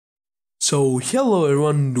So hello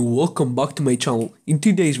everyone, welcome back to my channel. In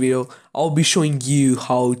today's video, I'll be showing you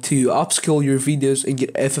how to upscale your videos and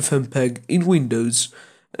get FFmpeg in Windows.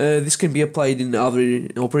 This can be applied in other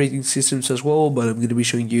operating systems as well, but I'm going to be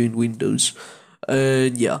showing you in Windows.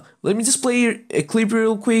 And yeah, let me just play a clip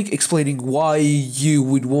real quick explaining why you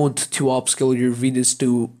would want to upscale your videos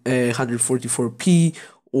to 144p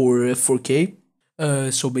or 4K.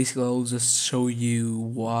 So basically I'll just show you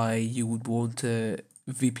why you would want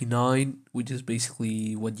VP9, which is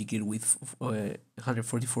basically what you get with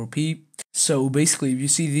 144p. So basically, if you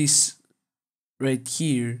see this right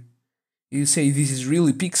here, you say this is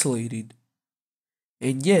really pixelated.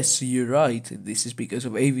 And yes, you're right, this is because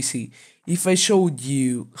of AVC. If I showed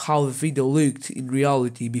you how the video looked in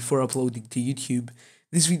reality before uploading to YouTube,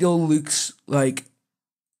 this video looks like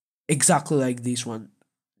exactly like this one.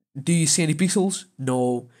 Do you see any pixels?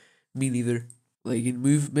 No, me neither. Like in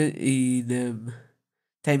movement, in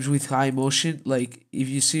times with high motion, like if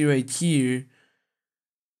you see right here,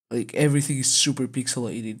 like everything is super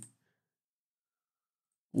pixelated.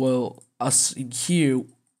 Well, as in here,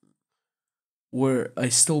 where I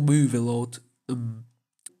still move a lot, and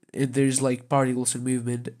there's like particles and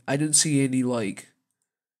movement, I don't see any like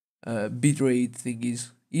bitrate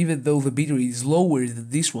thingies, even though the bitrate is lower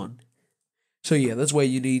than this one. So yeah, that's why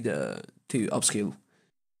you need to upscale.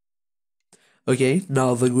 Okay,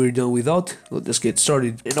 now that we're done with that, let's just get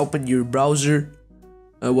started and open your browser,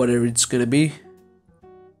 whatever it's gonna be.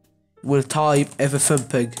 We'll type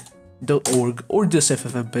ffmpeg.org or just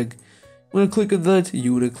ffmpeg. When you click on that,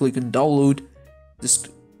 you wanna click on download. Just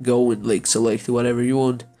go and like select whatever you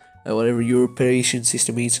want, whatever your operation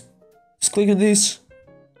system is. Just click on this.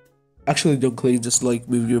 Actually, don't click. Just like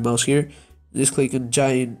move your mouse here. Just click on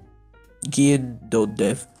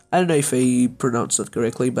qmin.dev. I don't know if I pronounced that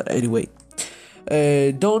correctly, but anyway.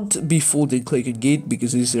 Don't be fooled and click on Git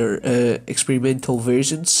because these are experimental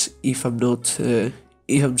versions. If I'm not,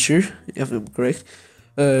 if I'm sure, if I'm correct,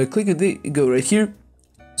 click on it and go right here.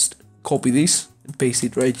 Just copy this and paste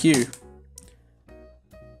it right here.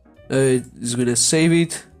 Just gonna save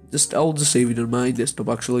it. I'll just save it on my desktop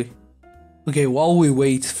actually. Okay, while we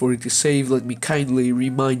wait for it to save, let me kindly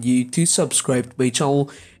remind you to subscribe to my channel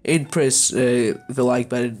and press the like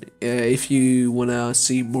button if you wanna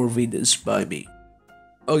see more videos by me.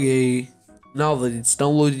 Okay, now that it's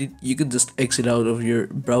downloaded, you can just exit out of your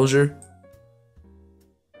browser.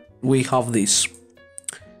 We have this.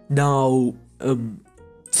 Now,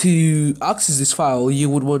 to access this file, you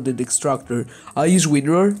would want an extractor. I use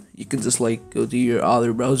WinRAR. You can just like go to your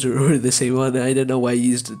other browser or the same one. I don't know why I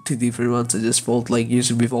used two different ones. I just felt like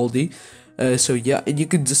using Vivaldi. So yeah, and you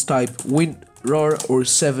can just type WinRAR or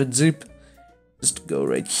 7-zip. Just go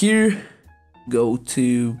right here. Go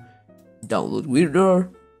to download WinRAR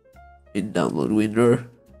and download WinRAR.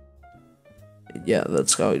 And yeah,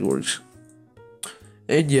 that's how it works.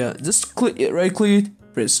 And yeah, just click it, right click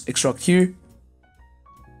it, press extract here.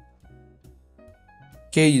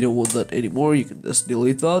 Okay, you don't want that anymore, you can just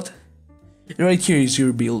delete that. And right here is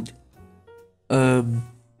your build.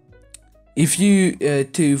 If you,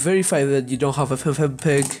 to verify that you don't have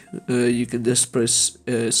FFmpeg, you can just press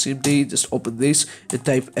cmd, just open this and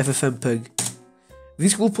type FFmpeg.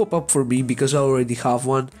 This will pop up for me because I already have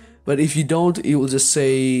one, but if you don't, it will just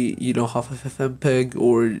say you don't have FFmpeg,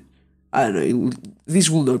 or I don't know, this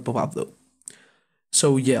will not pop up though.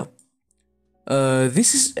 So yeah.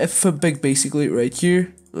 This is FFmpeg basically right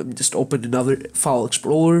here. Let me just open another file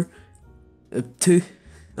explorer.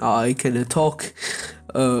 I cannot talk.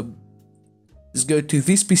 Just go to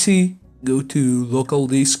this PC, go to local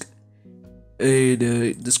disk, and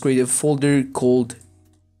just create a folder called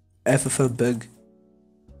FFmpeg.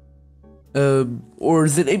 Or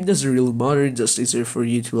the name doesn't really matter, just easier for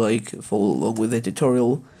you to like follow along with the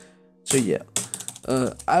tutorial. So yeah.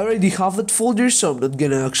 I already have that folder, so I'm not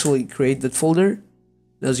gonna actually create that folder.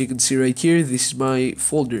 As you can see right here, this is my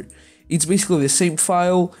folder. It's basically the same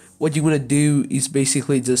file. What you wanna do is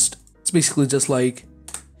basically just, like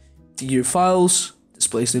your files,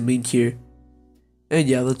 just place them in here. And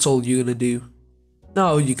yeah, that's all you're gonna do.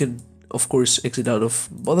 Now you can, of course, exit out of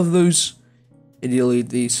both of those and delete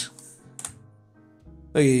these.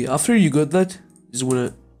 Okay, after you got that, you just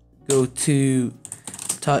wanna go to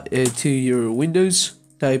your Windows,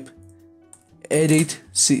 type edit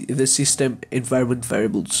the system environment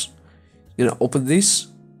variables. You're gonna open this,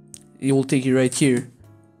 it will take you right here.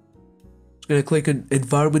 It's gonna click on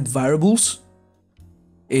environment variables,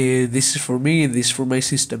 and this is for me and this is for my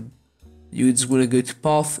system. You just wanna go to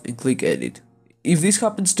path and click edit. If this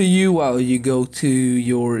happens to you while you go to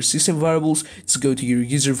your system variables, just go to your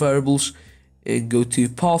user variables and go to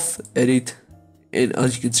path, edit, and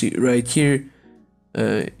as you can see right here,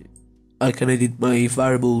 I can edit my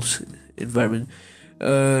variables environment.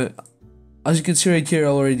 As you can see right here, I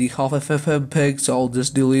already have FFMPEG, so I'll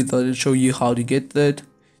just delete that and show you how to get that.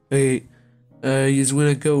 Okay, you're just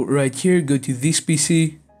gonna go right here, go to this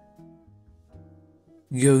PC,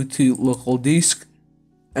 go to local disk,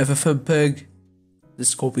 FFmpeg,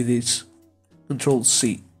 just copy this, Control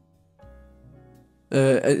C.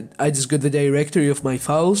 I just got the directory of my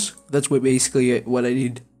files. That's basically what I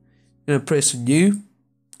did. I'm gonna press new,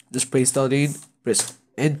 just paste that in, press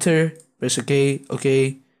enter, press OK,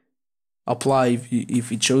 OK, apply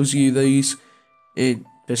if it shows you these, and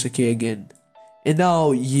press OK again. And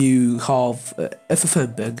now you have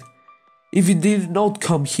FFmpeg. If you did not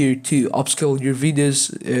come here to upscale your videos,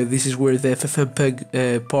 this is where the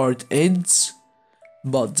FFmpeg part ends.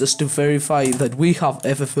 But just to verify that we have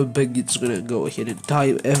FFmpeg, it's gonna go ahead and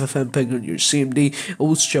type FFmpeg on your CMD and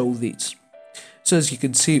we'll show this. So as you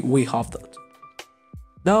can see, we have that.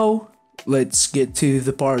 Now, let's get to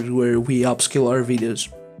the part where we upscale our videos.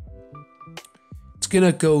 It's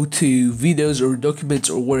gonna go to videos or documents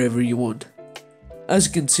or wherever you want. As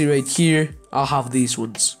you can see right here, I have these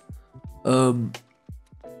ones. I'll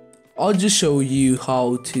just show you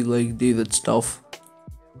how to like do that stuff.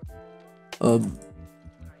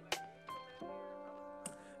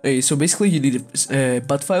 Okay, so basically you need a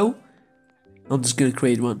bat file. I'm just gonna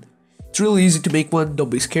create one. It's really easy to make one, don't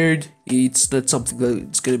be scared. It's not something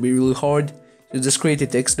that's gonna be really hard. So just create a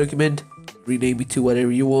text document, rename it to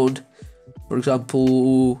whatever you want. For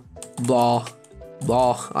example, blah,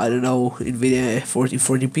 blah, I don't know, Nvidia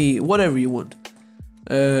 1440p, whatever you want.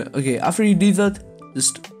 Okay, after you did that,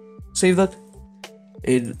 just save that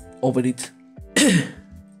and open it.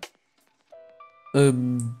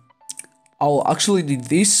 I'll actually need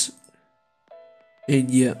this, and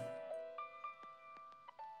yeah.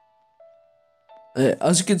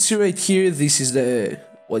 As you can see right here, this is the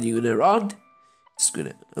what you're gonna run.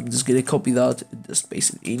 I'm just gonna copy that and just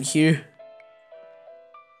paste it in here.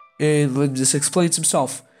 And let me just explain some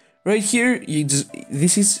stuff. Right here,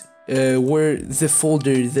 this is where the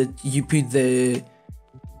folder that you put the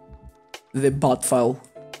bat file.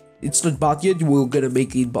 It's not bat yet. We're gonna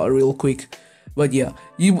make it bat real quick. But yeah,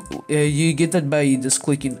 you get that by just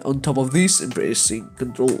clicking on top of this and pressing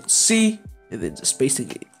Control C and then just pasting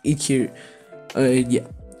it here. Yeah,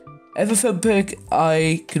 FFmpeg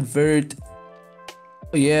I convert.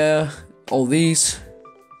 Yeah, all these.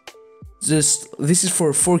 Just this is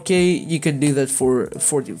for 4K. You can do that for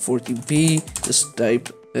 1440p. Just type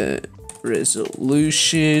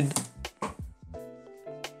resolution.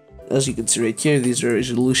 As you can see right here, this is a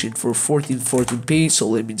resolution for 1440p. So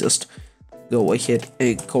let me just go ahead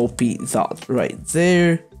and copy that right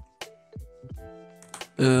there.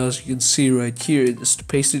 As you can see right here, just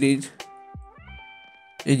paste it in.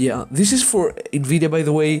 And yeah, this is for Nvidia, by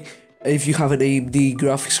the way. If you have an AMD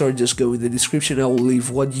graphics card, just go in the description. I will leave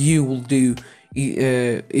what you will do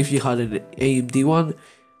if you had an AMD one.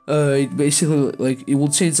 It basically like it will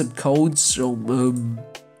change some codes, some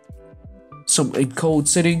encode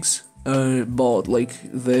settings. But like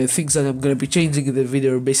the things that I'm gonna be changing in the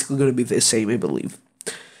video are basically gonna be the same, I believe.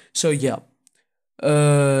 So yeah,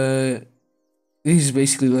 this is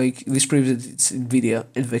basically like this proves that it's Nvidia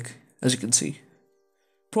NVIC, as you can see.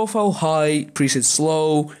 Profile high, preset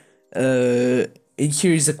slow, and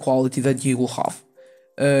here is the quality that you will have.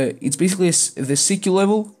 It's basically the CQ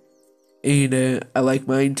level, and I like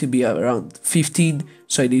mine to be around 15,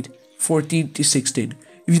 so I need 14 to 16.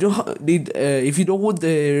 If you don't want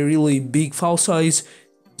the really big file size,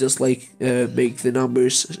 just like make the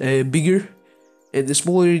numbers bigger, and the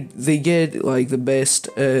smaller they get, like the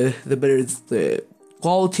better the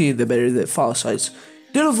quality and the better the file size.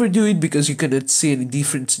 Don't overdo it because you cannot see any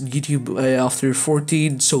difference in YouTube after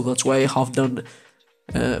 14, so that's why I have done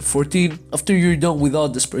 14. After you're done with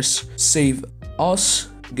that, just press save as,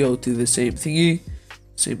 go to the same thingy,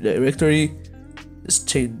 same directory, just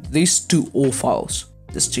change this to all files.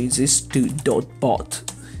 Just change this to .bat.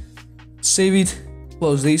 Save it,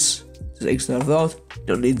 close this, just exit that,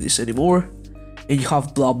 don't need this anymore, and you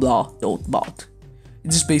have blah blah .bat.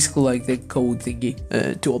 It's just basically like the code thingy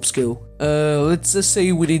to upscale. Let's just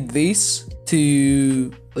say we need this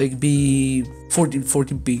to like be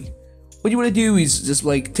 1440p. What you want to do is just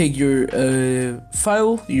like take your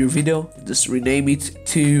file, your video, just rename it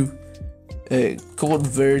to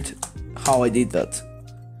convert. How I did that.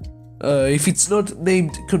 If it's not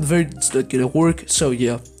named convert, it's not gonna work. So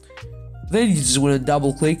yeah, then you just want to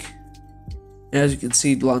double click. As you can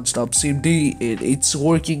see, it launched up CMD and it's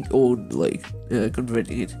working on like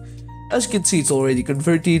converting it. As you can see, it's already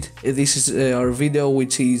converted, and this is our video,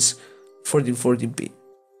 which is 1440p.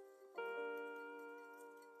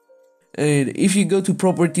 And if you go to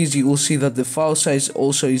properties, you will see that the file size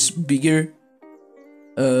also is bigger,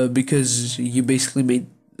 because you basically made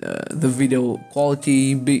the video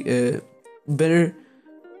quality better.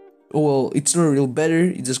 Well, it's not real better,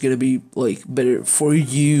 it's just gonna be like better for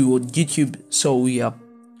you on YouTube. So yeah,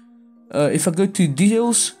 if I go to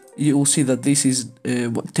details, you will see that this is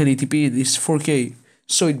 1080p and this is 4K,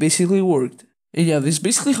 so it basically worked. And yeah, this is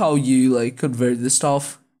basically how you like convert the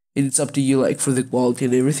stuff, and it's up to you like for the quality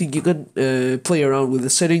and everything. You can play around with the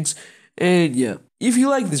settings. And yeah, if you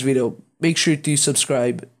like this video, make sure to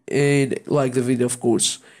subscribe and like the video, of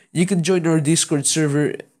course. You can join our Discord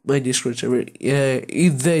server, my Discord server,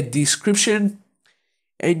 in the description.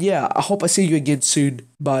 And yeah, I hope I see you again soon.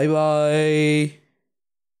 Bye bye.